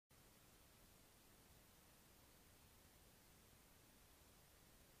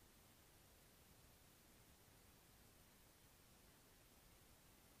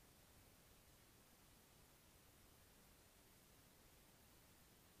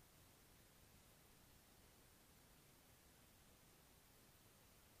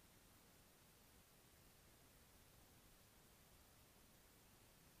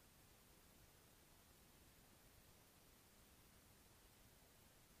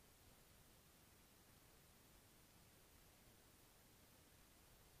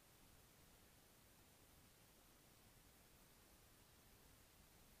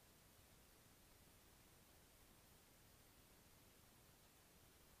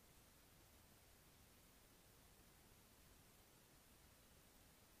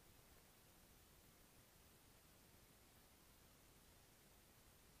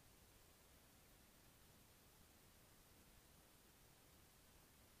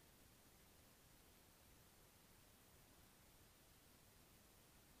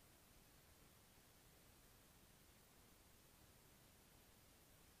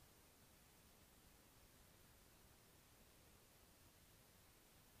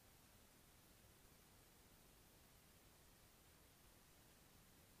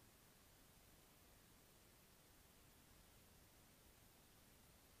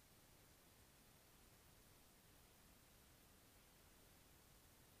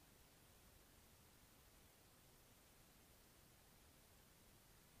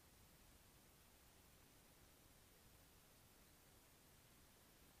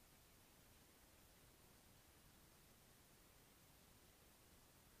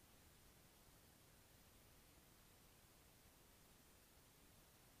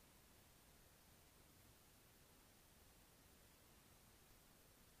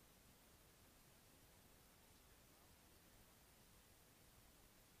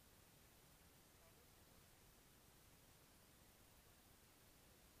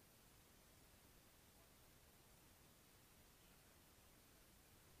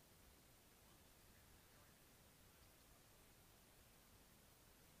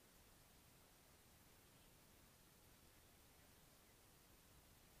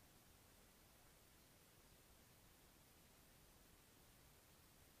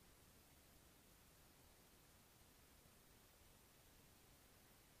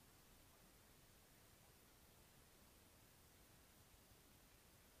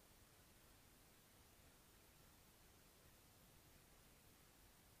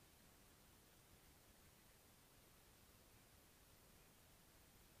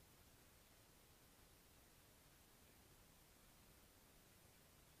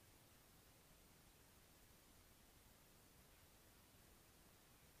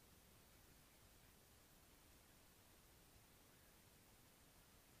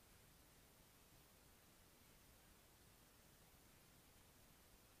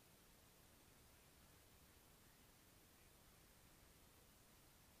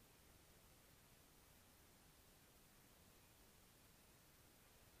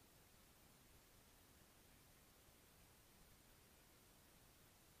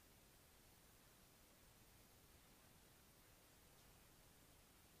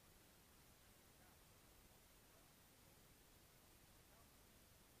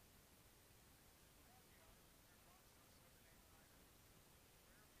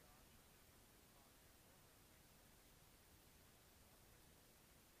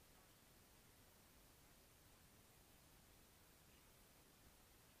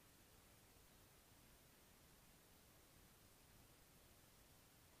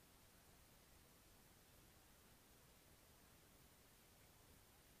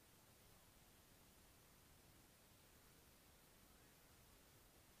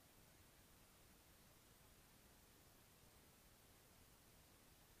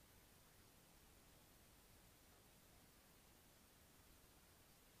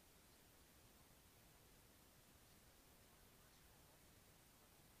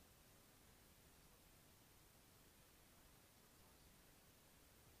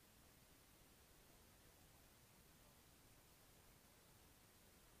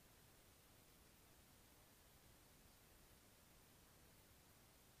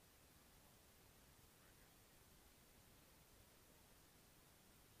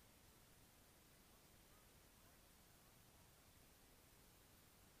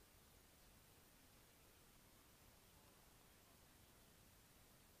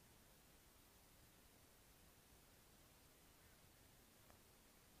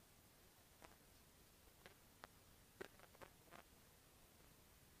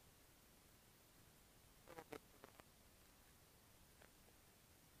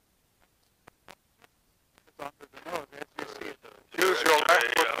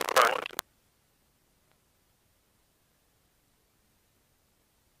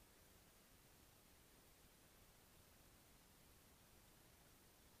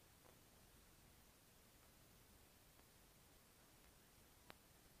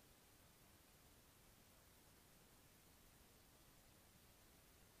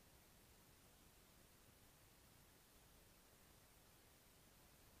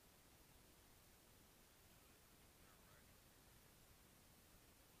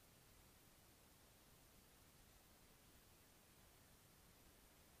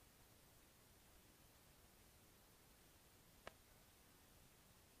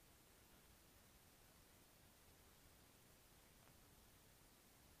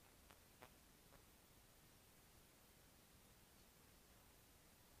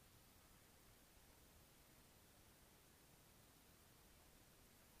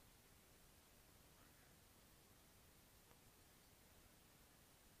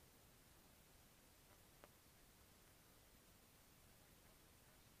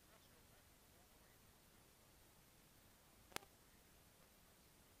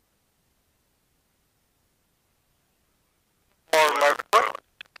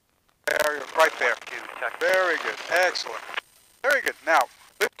right there. Very good. Excellent. Very good. Now,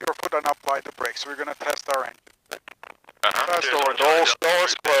 lift your foot and apply the brakes. We're going to test our engine. Test our doors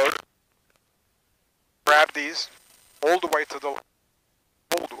closed. Grab these all the way to the left.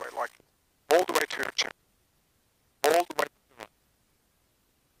 All the way, like all the way to your chair. All the way to the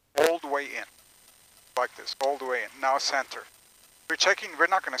left. All the way in. Like this. All the way in. Now center. We're checking, we're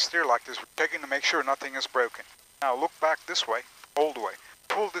not going to steer like this. We're checking to make sure nothing is broken. Now look back this way. All the way.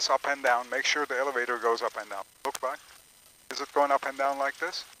 Pull this up and down. Make sure the elevator goes up and down. Look back. Is it going up and down like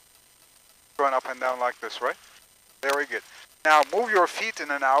this? Going up and down like this, right? Very good. Now move your feet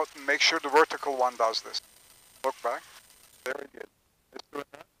in and out and make sure the vertical one does this. Look back. Very good. It's doing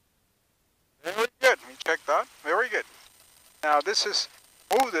that. Very good. We check that. Very good. Now this is,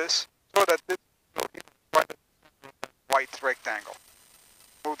 move this so that this will be white rectangle.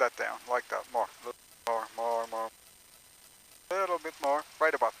 Move that down like that. More. More. A little bit more.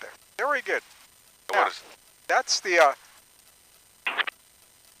 Right about there. Very good. Now, that's the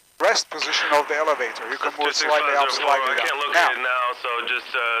rest position of the elevator. You can move slightly up, slightly down. Now, so just,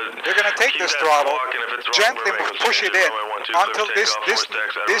 you're going to take this throttle, gently push it in until this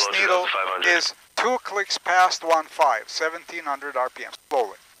needle is 2 clicks past 1.5, 1700 RPM.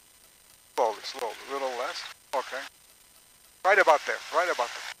 Slowly. A little less. Okay. Right about there.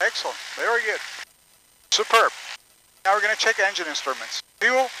 Excellent. Very good. Superb. Now we're going to check engine instruments.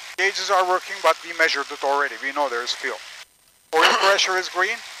 Fuel gauges are working, but we measured it already. We know there's fuel. Oil pressure is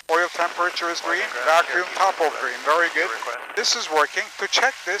green. Oil temperature is green. Vacuum top of green. Very good. This is working. To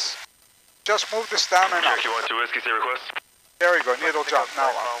check this, just move this down and up. Cherokee 1-2 Whiskey, say request. There we go. Needle jump.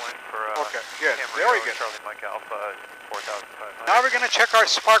 Now up. Okay, good. Very good. Now we're going to check our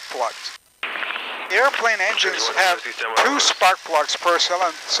spark plugs. Airplane engines have 2 spark plugs per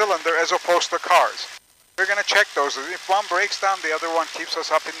cylinder as opposed to cars. We're going to check those. If one breaks down, the other one keeps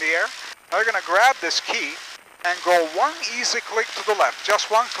us up in the air. Now we're going to grab this key and go one easy click to the left. Just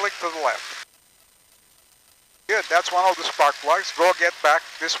one click to the left. Good, that's one of the spark plugs. Go get back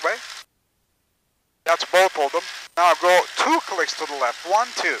this way. That's both of them. Now go 2 clicks to the left. 1,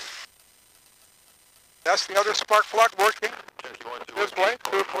 2. That's the other spark plug working. This way,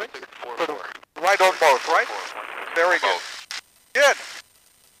 2 clicks. Right on both, right? Very good. Good.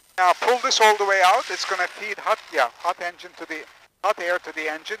 Now pull this all the way out. It's going to feed hot air to the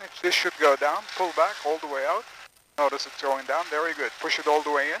engine. This should go down. Pull back all the way out. Notice it's going down. Very good. Push it all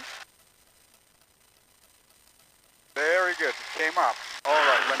the way in. Very good. It came up. All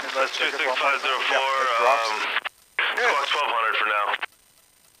right. Let's check it one more time. Good. 1200 for now.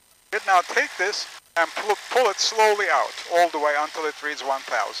 Good. Now take this and pull it slowly out all the way until it reads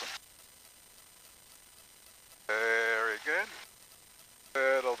 1000. Very good.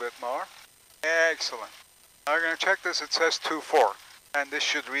 A little bit more. Excellent. Now we're going to check this. It says 2.4. And this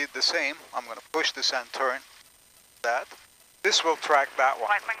should read the same. I'm going to push this and turn that. This will track that one.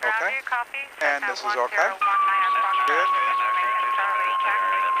 Okay? And this is okay. Good.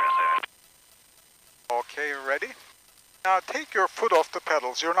 Okay, ready? Now take your foot off the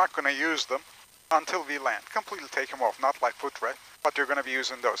pedals. You're not going to use them until we land. Completely take them off. Not like foot rest, but you're going to be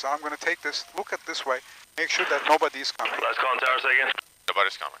using those. I'm going to take this. Look at this way. Make sure that nobody's coming. Last call on tower second.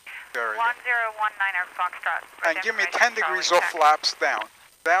 Nobody's coming. Very good. 1019er Foxtrot. And give me 10 degrees of flaps down.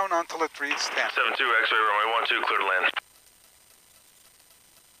 Down until it reads 10. 72 X-ray runway 12, clear to land.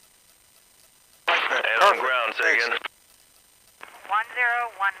 And on ground, say again.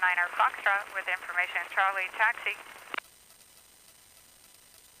 1019er Foxtrot with information Charlie taxi.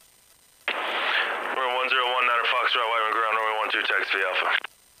 We're 1019er Foxtrot, Whiteman ground, runway 12, taxi Alpha.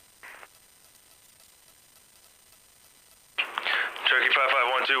 Cherokee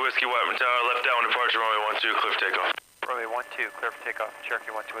 5512 Whiskey, Whiteman Tower, left down departure, runway 12, clear for takeoff. Runway 12, clear for takeoff,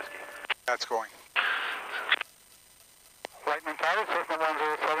 Cherokee 12 Whiskey. That's going. Whiteman Tower, Cessna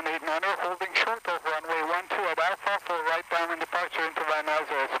 10789er, holding short of runway 12 at Alpha for right down and departure into Van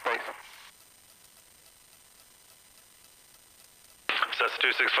Nuys airspace. Cessna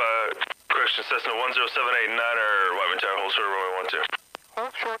 265, correction, Cessna 10789er, Whiteman Tower, hold short, runway 12.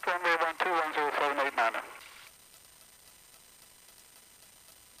 Hold short, runway 12, 10789er.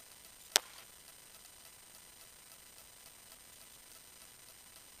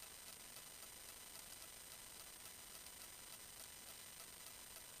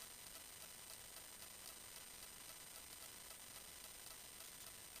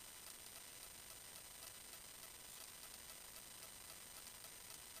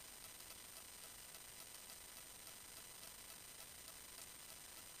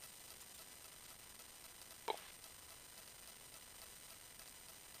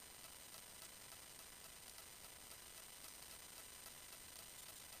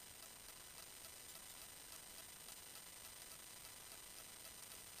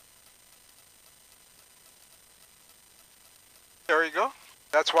 There you go.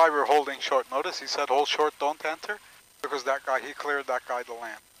 That's why we're holding short. Notice he said hold short, don't enter, because that guy, he cleared that guy to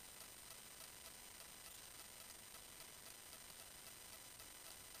land.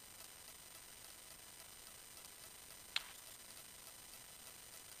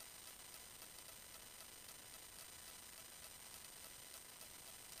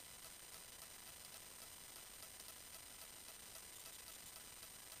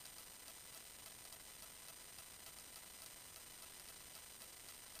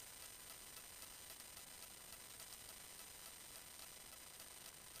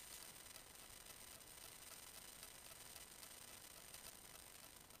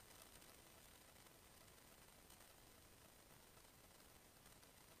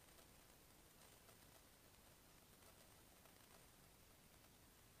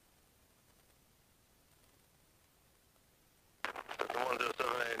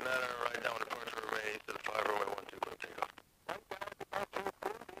 Right down departure remain to the 5 runway 12, clear takeoff.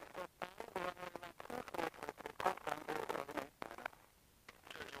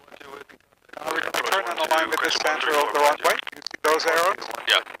 We're going to turn and align with the center of the runway. You see those arrows?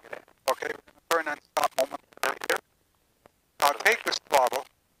 Yeah. Okay, we're going to turn and stop momentarily here. Now take this throttle,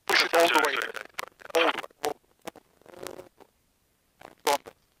 push it all the way. All the way.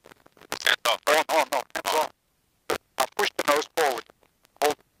 Hands off. Oh, no, hands off. Now push the nose forward.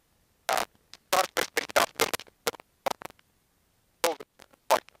 Hold it. Start lifting down. Hold it.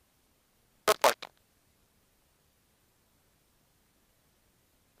 Like that. Just like that.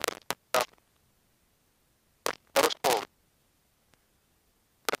 Nose forward.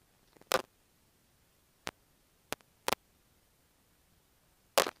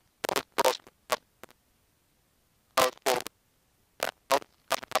 Nose forward. Nose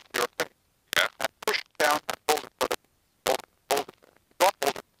coming up to your face. Yeah. And push it down and hold it. Hold it. Hold it. Don't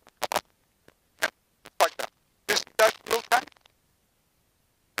hold it. Come on. And just like that. You see that fuel tank?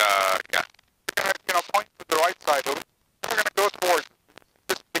 Yeah. You're going to, point to the right side of it. We're going to go towards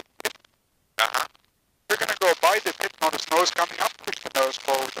this big pit. Uh-huh. You're going to go by the pit. Notice nose coming up. Push the nose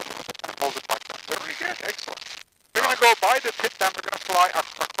forward and hold it like that. Very good. Excellent. We're going to go by the pit and we're going to fly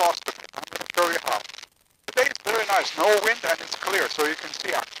across the pit. I'm going to show you how. Today it's very nice. No wind and it's clear so you can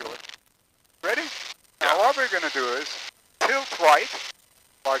see actually. Ready? Now what we're going to do is tilt right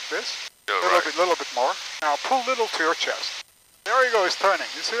like this. Go A right. little bit more. Now pull little to your chest. There you go, it's turning.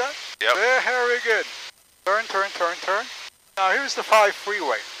 You see that? Yep. Very good. Turn, turn, turn, turn. Now here's the 5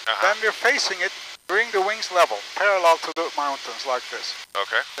 freeway. Then we're facing it, bring the wings level, parallel to the mountains like this.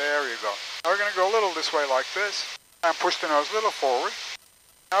 Okay. There you go. Now we're going to go a little this way like this, and push the nose a little forward.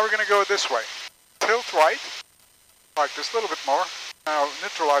 Now we're going to go this way. Tilt right, like this, a little bit more. Now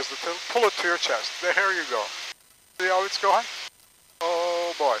neutralize the tilt, pull it to your chest. There you go. See how it's going?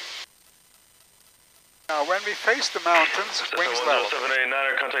 Oh boy. Now when we face the mountains, wings level.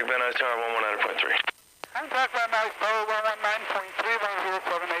 10789er, contact Van Nuys Tower 119.3. Contact Van Nuys Tower 119.3,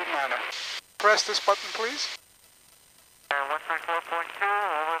 10789er. Press this button, please. 134.2,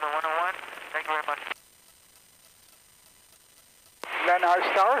 over the 101. Thank you very much. Van Nuys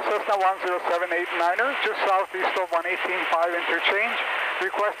Tower, Cessna 10789er, just southeast of 118.5 interchange.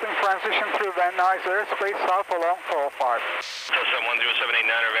 Requesting transition through Van Nuys airspace south along 405. Cessna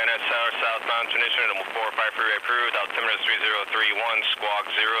 10789er, Van Nuys Tower, southbound transition, 405 freeway approved, altimeter 3031, squawk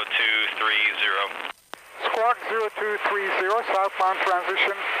 0230. Squawk 0230, southbound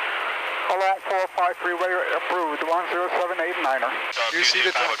transition along 405 freeway approved, 10789er. You see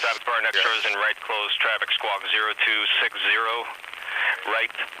the traffic bar next doors in right closed traffic, squawk 0260,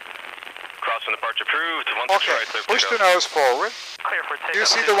 right. Crossing departure approved. Okay, push the nose forward. Clear for takeoff. You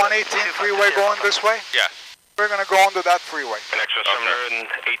see the 118 freeway going this way? Yeah. We're going to go onto that freeway. Connection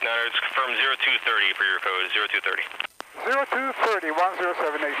 789er, it's confirmed 0230 for your code, 0230. 0230,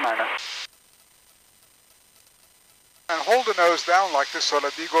 10789er. And hold the nose down like this so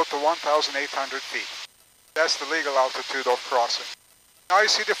that we go to 1,800 feet. That's the legal altitude of crossing. Now you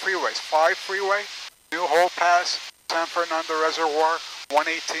see the freeways. 5 freeway, New Hope Pass, San Fernando Reservoir,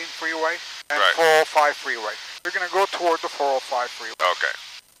 118 freeway, and 405 freeway. We're going to go toward the 405 freeway. Okay.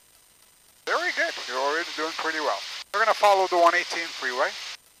 Very good. You're already doing pretty well. We're going to follow the 118 freeway,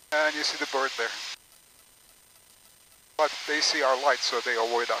 and you see the bird there. But they see our lights, so they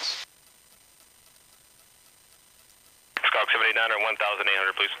avoid us. Squawk 789er,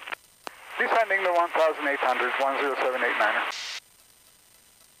 1,800, please. Descending the 1,800, 10789er.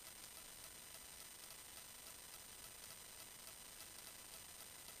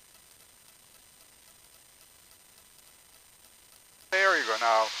 There you go.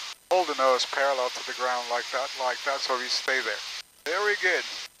 Now, hold the nose parallel to the ground like that, so we stay there. Very good.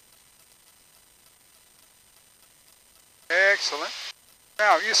 Excellent.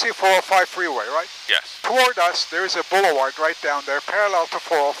 Now, you see 405 freeway, right? Yes. Toward us, there's a boulevard right down there, parallel to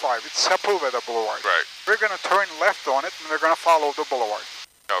 405. It's Sepulveda Boulevard. Right. We're going to turn left on it, and we're going to follow the boulevard.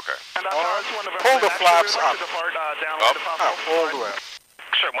 Okay. Pull the flaps up. Up. All the way up.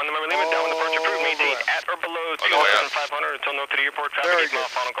 Sure, 1 November Lima, down departure approved, maintain at or below 2,500 until north to the airport, Very traffic 8 good.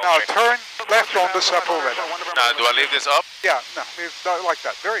 mile final call. Now, turn left on the Sepulveda. Now, do I leave this up? Yeah, no, leave like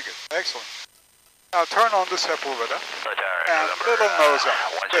that. Very good. Excellent. Now, turn on the Sepulveda. And little nose up.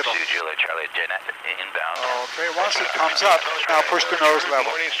 Little. Okay, once it comes up, now push the nose level.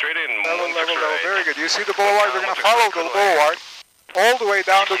 Level. Very good. You see the boulevard? We're going to follow the boulevard all the way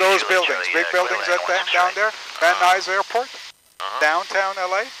down to those buildings. Big buildings down there. Van Nuys Airport. Downtown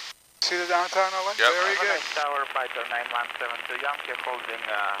LA. See the downtown LA? Yep. Very good. Tower fighter 917 to Yankee holding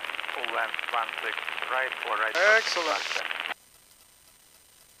full length 16 right or right. Excellent.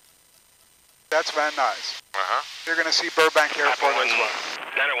 That's Van Nuys. You're going to see Burbank Airport as well.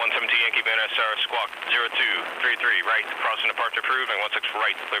 90117 Yankee Van Nuys Tower, squawk 0233 right, crossing departure approved, and 16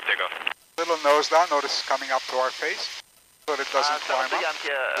 right, clear for takeoff. Little nose down. Notice it's coming up to our face so that it doesn't climb up.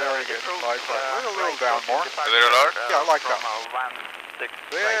 Very good. Like that. A little down more. A little lower? Yeah, like that.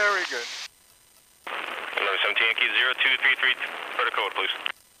 Very good. 17 Yankee 0233 for the code, please.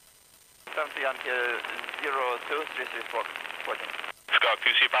 70 Yankee 0233 working. Squawk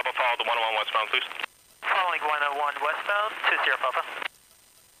 2C Papa, follow the 101 westbound, please. Following 101 westbound, 20 Papa.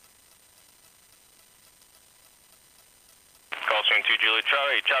 Call stream 2 Juliet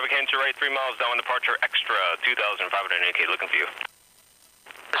Charlie, traffic hands to right 3 miles down departure extra 2,500 indicated, looking for you.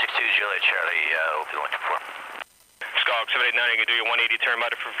 62 Juliet Charlie, open 124. Squawk 789, you can do your 180 turn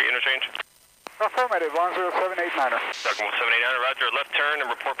right for free interchange. Affirmative, 10789er. Document 789, roger, left turn and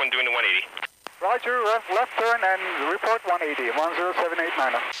report when doing the 180. Roger, left turn and report 180,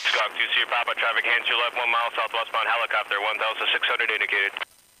 10789er. Squawk 2C Papa, traffic hands to left 1 mile southwestbound helicopter, 1,600 indicated.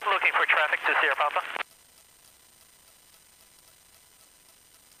 Looking for traffic to Sierra Papa.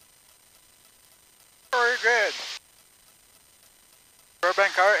 Very good.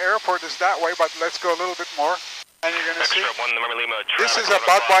 Burbank Airport is that way, but let's go a little bit more. And you're going to see, this is a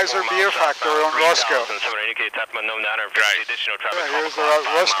Budweiser beer factory on Roscoe. Right. Yeah, here's the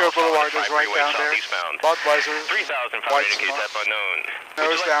Roscoe Boulevard is right down there. Budweiser, 3,500 white indicates smoke. up unknown.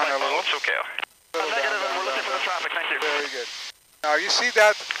 Nose down a little. Thank you. Very good. Now you see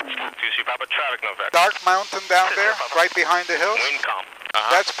that 2C Papa, traffic no factor. dark mountain down there, right behind the hills? Wind calm.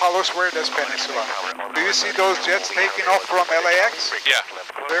 That's Palos Verdes Peninsula. Do you see those jets taking off from LAX? Yeah.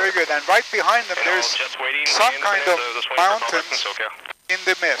 Very good. And right behind them, there's some kind of mountains in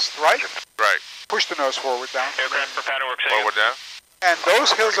the mist, right? Right. Push the nose forward down. Aircraft for pattern work Forward down. And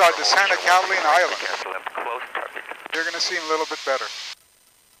those hills are the Santa Catalina Islands. You're going to see them a little bit better.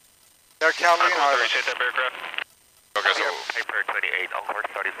 They're Catalina Islands. Okay, so Paper 28, Encore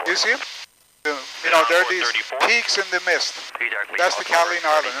 34. You see them? You know, there are these peaks in the mist. That's the Catalina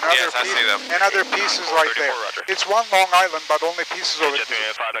Island. Yes, I see them. And other pieces right there. It's one long island, but only pieces of it.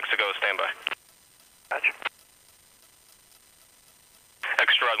 5 next to go, stand by.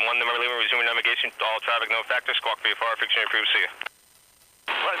 Extra 1 November Lima, resuming navigation, all traffic no factor, squawk VFR, fixing approved, see you.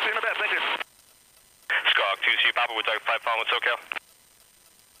 Right, see you in a bit, thank you. Squawk 2C Papa, would you like 5 pound with SoCal?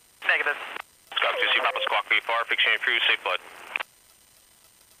 Negative. Squawk 2C Papa, squawk VFR, fixing approved, safe flight.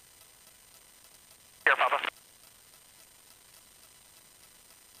 Here, Papa.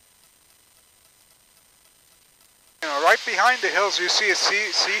 You know, right behind the hills, you see a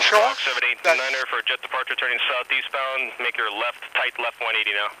seashore. Squawk 789er for jet departure, turning southeastbound, make your left, tight left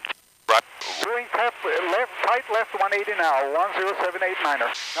 180 now. right. Doing tight left 180 now, 10789er.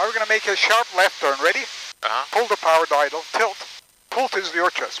 Now we're going to make a sharp left turn. Ready? Pull the power dial. Tilt. Pull to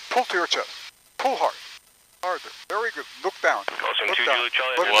your chest. Pull to your chest. Pull hard. Harder. Very good. Look down. Look down. Look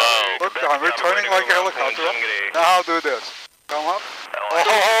down. Look down. We're turning like a helicopter. Now I'll do this. Come up.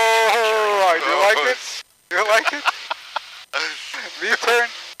 Oh, right. You like it? You like it? We turn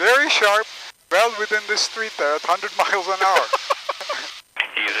very sharp, well within the street there at 100 miles an hour.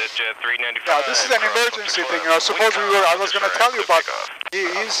 He's at jet 395. Now this is an emergency thing. You know, suppose I was going to tell you, but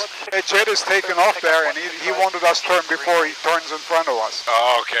a jet is taken off there, and he wanted us turn before he turns in front of us.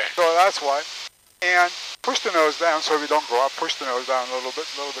 Oh, okay. So that's why. And push the nose down so we don't go up. Push the nose down a little bit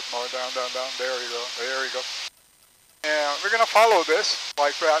more. Down. There you go. There you go. And we're going to follow this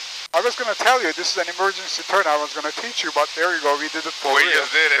like that. I was going to tell you this is an emergency turn. I was going to teach you, but there you go. We did it for We real.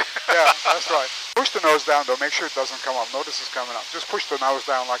 just did it. Yeah, that's right. Push the nose down, though. Make sure it doesn't come up. Notice it's coming up. Just push the nose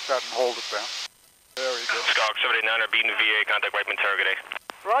down like that and hold it down. There we go. Squawk 789er, beating the VA, contact Whiteman Tower, good day.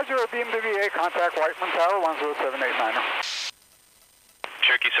 Roger, beam to VA, contact Whiteman Tower, 10789er.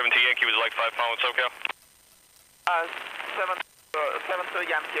 Cherokee 17 Yankee, would you like 5 pound with SoCal? 72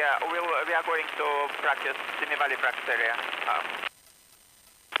 Yankee, we are going to practice, Simi Valley practice area.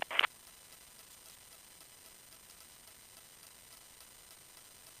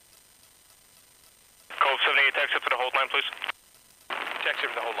 Code 78, taxi up to the hold line, please. Taxi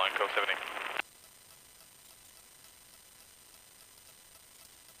for the hold line, code 70.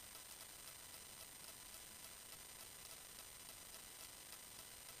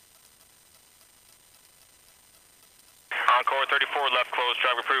 Encore 34, left close,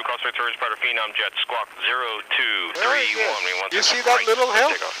 drive approved, cross towards Powder Phenom Jet, squawk 0231. Very good. You see that right little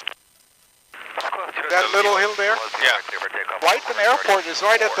hill? That little hill there? Yeah. Whiteman Airport is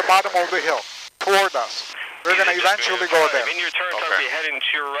right at the bottom of the hill, toward us. We're going to eventually go there. In your turn, okay. Heading to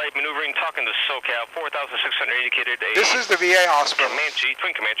your right, maneuvering, talking to SoCal, 4,600 indicated. This is the VA hospital. Comanche,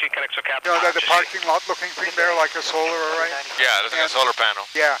 Twin Comanche, connect SoCal. You know, the parking lot looking thing there, like a solar array? Yeah, there's like a solar panel.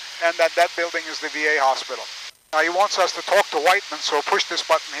 Yeah, and that building is the VA hospital. Now he wants us to talk to Whiteman, so push this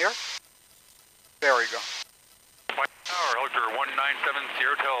button here. There we go. White Tower, helicopter 1970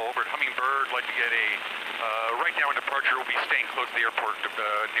 Hotel over at Hummingbird. Like to get a, right now in departure, we'll be staying close to the airport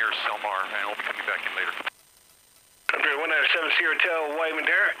near Selmar, and we'll be coming back in later. Under 1970 Hotel, Whiteman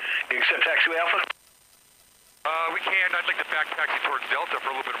there. You accept taxiway Alpha? We can. I'd like to back taxi towards Delta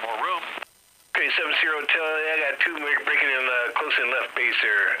for a little bit more room. Okay, 70 Hotel, I got two breaking in close in left base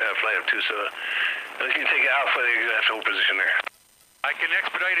there, flight up 2, so you can take Alpha, you have to hold position there. I can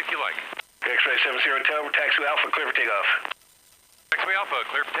expedite if you like. X-ray 70 Hotel, taxiway Alpha, clear for takeoff. Taxiway Alpha,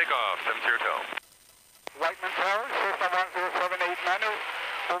 clear for takeoff, 70 Hotel. Whiteman Tower, Cessna 10789,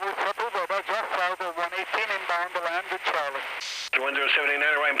 over triple, Bravo, just south of 118 inbound to land with Charlie.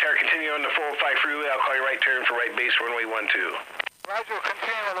 10789, Whiteman Tower, continue on the 405 freeway, I'll call you right turn for right base, runway 12. Roger,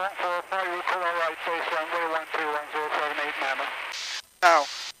 continue along 405, we'll call our right base, runway 12, 10789. Now,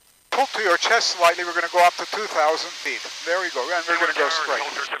 pull to your chest slightly, we're going to go up to 2,000 feet. There we go, and we're going to go straight.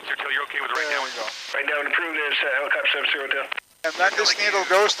 You're okay with right There now? we go. Right down, approved, there's helicopter 70 Hotel. And then this needle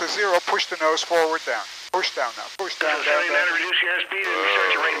goes to 0, push the nose forward down. Push down now, push down, down, 79, down. reduce your airspeed and start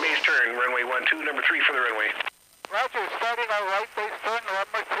your right base turn, runway 12, number 3 for the runway. Roger, starting our right base turn,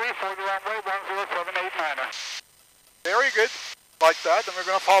 runway 3 for the runway 10789. Very good, like that, and we're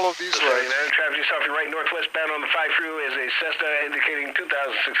going to follow these roads. 79, traffic just off your right northwest bound on the 5 freeway is a Cessna indicating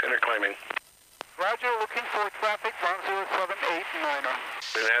 2,600 climbing. Roger, looking for traffic 10789.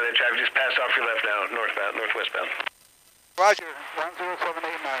 Now the traffic just passed off your left now, northbound, northwestbound. Roger, 10789.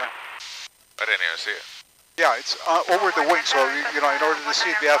 I didn't even see it. Yeah, it's over the wing, so you know, in order to see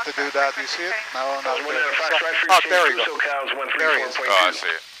it, we have to do that. Do you see it? No, not there. Oh, there you go. There he is. Oh, I see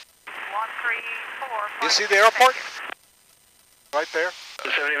it. 134. You see the airport? Right there.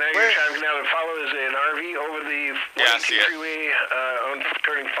 79, your traffic now to follow is an RV over the 118 freeway on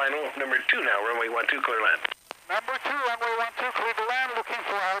turning final, number 2 now, runway 12, clear land. Number 2, runway 12, clear to land, looking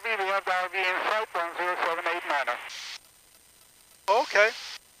for RV, we have the RV in sight, 10789. Okay.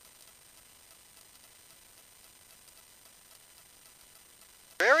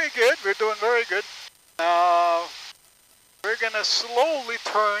 Very good, we're doing very good. Now, we're going to slowly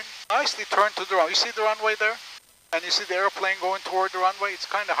turn, nicely turn to the runway. You see the runway there? And you see the airplane going toward the runway? It's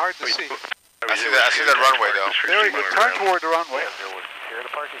kind of hard to see. I see that runway though. Very good, turn toward the runway.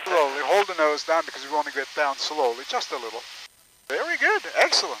 Slowly, hold the nose down because we want to get down slowly, just a little. Very good,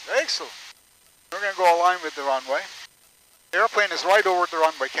 excellent, excellent. We're going to go align with the runway. The airplane is right over the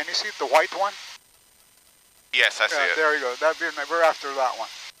runway. Can you see the white one? Yes, I see it. There you go. We're after that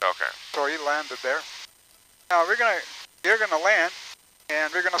one. Okay. So he landed there. Now you're gonna land, and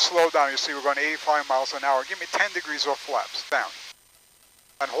we're gonna slow down. You see, we're going 85 miles an hour. Give me 10 degrees of flaps down,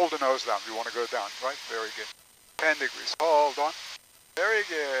 and hold the nose down. We want to go down, right? Very good. 10 degrees. Hold on. Very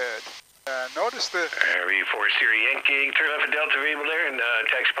good. Notice the. RV4 Sierra Yankee, turn left at Delta variable there, and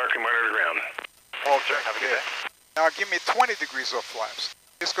taxi parking monitor to ground. Okay. Have a good day. Now give me 20 degrees of flaps.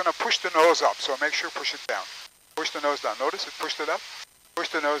 It's gonna push the nose up, so make sure push it down. Push the nose down. Notice it pushed it up.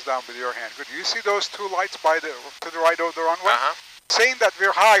 Push the nose down with your hand. Good. You see those two lights to the right of the runway? Saying that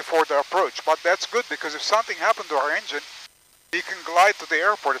we're high for the approach, but that's good because if something happened to our engine, we can glide to the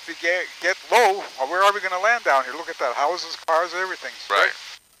airport. If we get low, where are we going to land down here? Look at that. Houses, cars, everything. Right.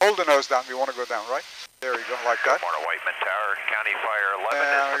 Hold the nose down. We want to go down, right? There you go, like that. Whiteman Tower, County Fire 11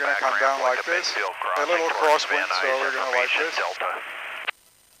 and we're going to come down like this. A little crosswind, so we're going to like this.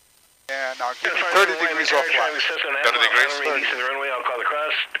 And now give me 30 degrees off line. 30 degrees? 30. The runway, I'll call the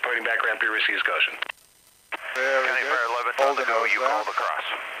cross. Departing back ramp, your receives caution. Very County good. Fire 11, Hold the nose you down. call the cross.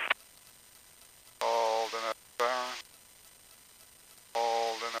 Hold the nose down.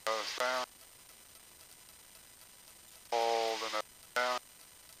 Hold the nose down. Hold the nose down.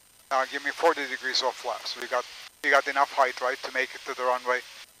 Now give me 40 degrees off flaps. We got You got enough height, right, to make it to the runway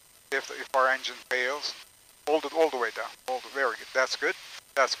if our engine fails. Hold it all the way down. Very good. That's good.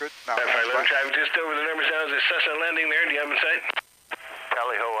 That's good. Now, traffic just over the numbers now. Is there Cessna landing there? Do you have in sight?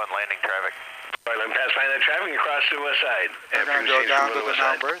 Tally ho on landing traffic. All right, I'm pass by that traffic and cross to the west side. We're going to go down to the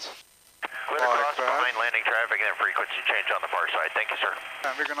numbers. Clear across behind landing traffic and frequency change on the far side. Thank you, sir.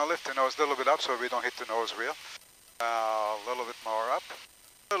 And we're going to lift the nose a little bit up so we don't hit the nose wheel. A little bit more up.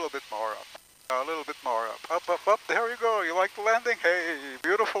 A little bit more up. A little bit more up. Up, up, up. There you go. You like the landing? Hey,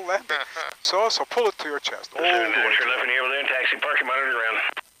 beautiful landing. So pull it to your chest. All the way. Sure, left and here, there, taxi, parking, monitor ground.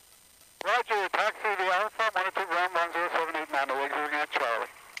 Roger, taxi the Alpha, monitor ground 10789, exiting at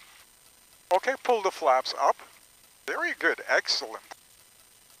Charlie. Okay, pull the flaps up. Very good. Excellent.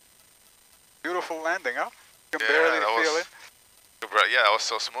 Beautiful landing, huh? You can barely feel it. Yeah, that was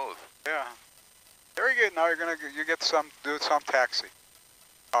so smooth. Yeah. Very good. Now you get do some taxi.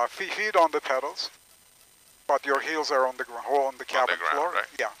 Feet on the pedals, but your heels are on the cabin floor. Right.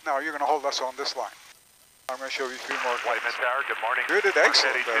 Yeah. Now you're gonna hold us on this line. I'm gonna show you a few more Flight flights. Tower, good morning. Good,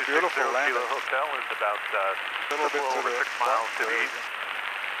 excellent. Beautiful landing. Hotel is about A little bit to over the 6 miles to the east.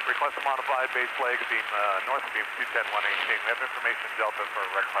 Request a modified base flag beam north beam 210-118. We have information Delta for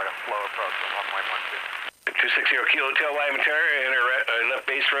rectified flow approach on runway 12. 260 Kilo Hotel, Wyomantara, enter left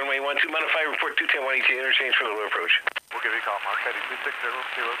base runway 12, modified report 210-118, interchange for the low approach. We'll give you a call, Mark. Heading 260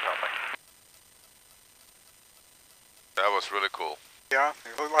 Kilo Hotel. That was really cool. Yeah,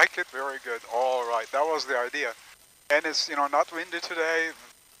 you like it? Very good. All right, that was the idea. And it's, not windy today,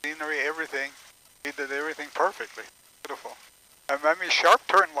 scenery, everything. We did everything perfectly. Beautiful. And when we sharp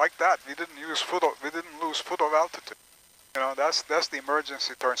turn like that, we didn't lose foot of altitude. That's the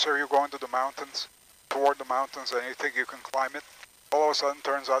emergency turn. So you're going to the mountains, toward the mountains, and you think you can climb it. All of a sudden,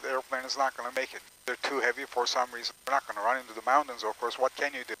 turns out the airplane is not going to make it. They're too heavy for some reason. They're not going to run into the mountains, of course. What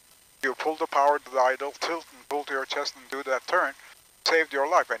can you do? You pull the power to the idle, tilt and pull to your chest and do that turn. Saved your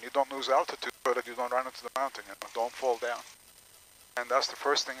life, and you don't lose altitude so that you don't run into the mountain. Don't fall down. And that's the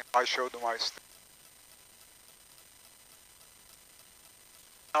first thing I showed them.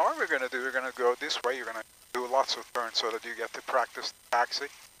 Now what we're going to do, we're going to go this way. You're going to do lots of turns so that you get to practice the taxi.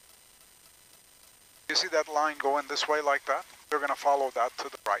 You see that line going this way like that? You're going to follow that to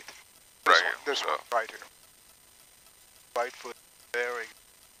the right. This one, right here. Right foot, very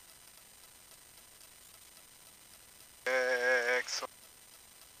good. Excellent.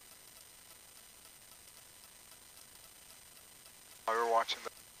 Now you're watching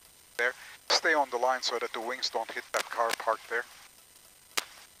that there. Stay on the line so that the wings don't hit that car parked there.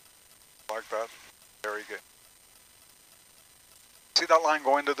 Like that. Very good. See that line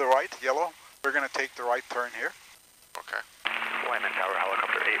going to the right, yellow? We're going to take the right turn here. Okay. Wyman Tower,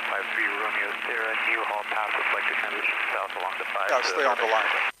 helicopter 853 Romeo Sierra, New Hall Pass, reflected transition south along the 5. Yeah, stay on the line.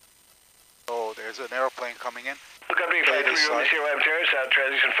 Oh, there's an airplane coming in. Company 53 Romeo Sierra, Wyman south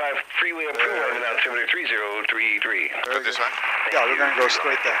transition 5, freeway approved, now 73033. Go this way? Yeah, we're going to go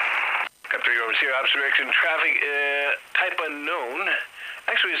straight there. Company Romeo Sierra, observation traffic, type unknown.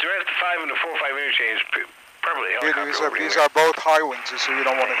 Actually, it's right at the 5 and the 4-5 interchange. Probably These are both high wings, so you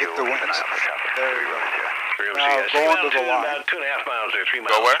don't want to hit the wings. There you go. Now go onto the line. About 2.5 miles there, 3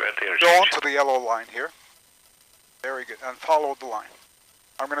 miles. Go where? Right go onto the yellow line here. Very good. And follow the line.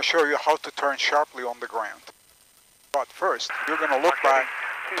 I'm going to show you how to turn sharply on the ground. But first, you're going to look back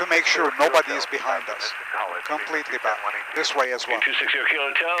to make sure nobody is behind us. Completely back. This way as well. 260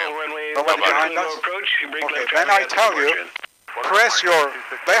 Kilo Hotel, runway. Nobody behind us? Okay, then I tell you, press your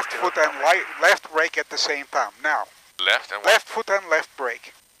left foot and left brake at the same time. Now, left foot and left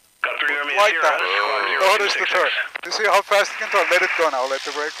brake. Like that. Notice the turn. You see how fast you can turn? Let it go now. Let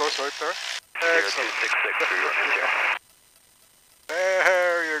the brake go so it turns. Excellent.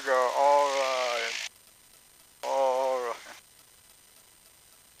 There you go. All right. All right.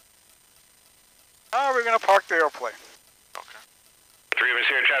 Now we're going to park the airplane. Okay. 3 of us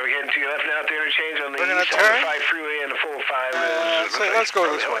here, traffic heading to your left now to interchange on the we're going to east turn. 5 freeway and the 405. Let's go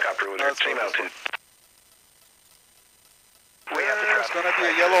this way. Same altitude. There's going to be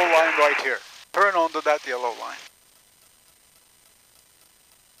a yellow line right here. Turn onto that yellow line.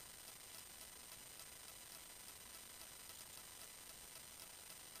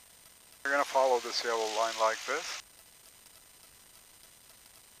 We're going to follow this yellow line like this.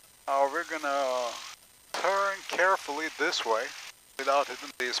 Now we're going to turn carefully this way without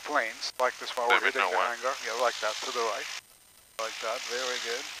hitting these planes, like this one we're hitting the hangar. Yeah, like that, to the right. Like that, very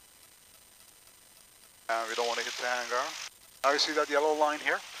good. And we don't want to hit the hangar. Now you see that yellow line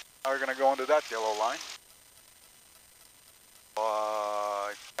here? Now we're going to go into that yellow line.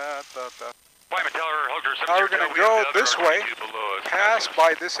 Like that, Now we're going to go this way, pass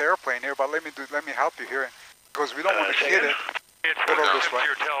by this airplane here, but let me help you here. because we don't want to hit it. It's Little this way,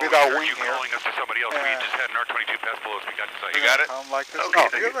 Hotel. without We wing heard you here. calling us to somebody else. We Yeah. just had an R22 pass below us. We got inside. You got it? Come like this. Okay, No,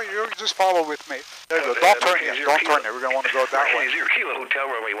 thank you just follow with me. There you go. Don't turn yet. Don't turn it. We're going to want to go that way. 0 Kilo Hotel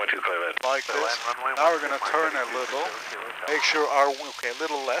runway 12 clear that. Like this. Now we're going to turn a little. Make sure our, okay, a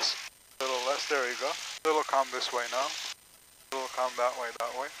little less. There you go. Little come this way now. Little come that way.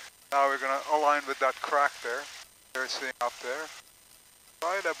 Now we're going to align with that crack there. You're seeing up there.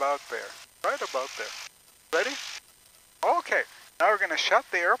 Right about there. Ready? Okay. Now we're going to shut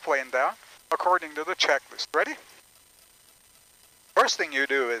the airplane down according to the checklist. Ready? First thing you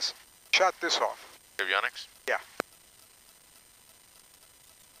do is shut this off. Avionics? Yeah,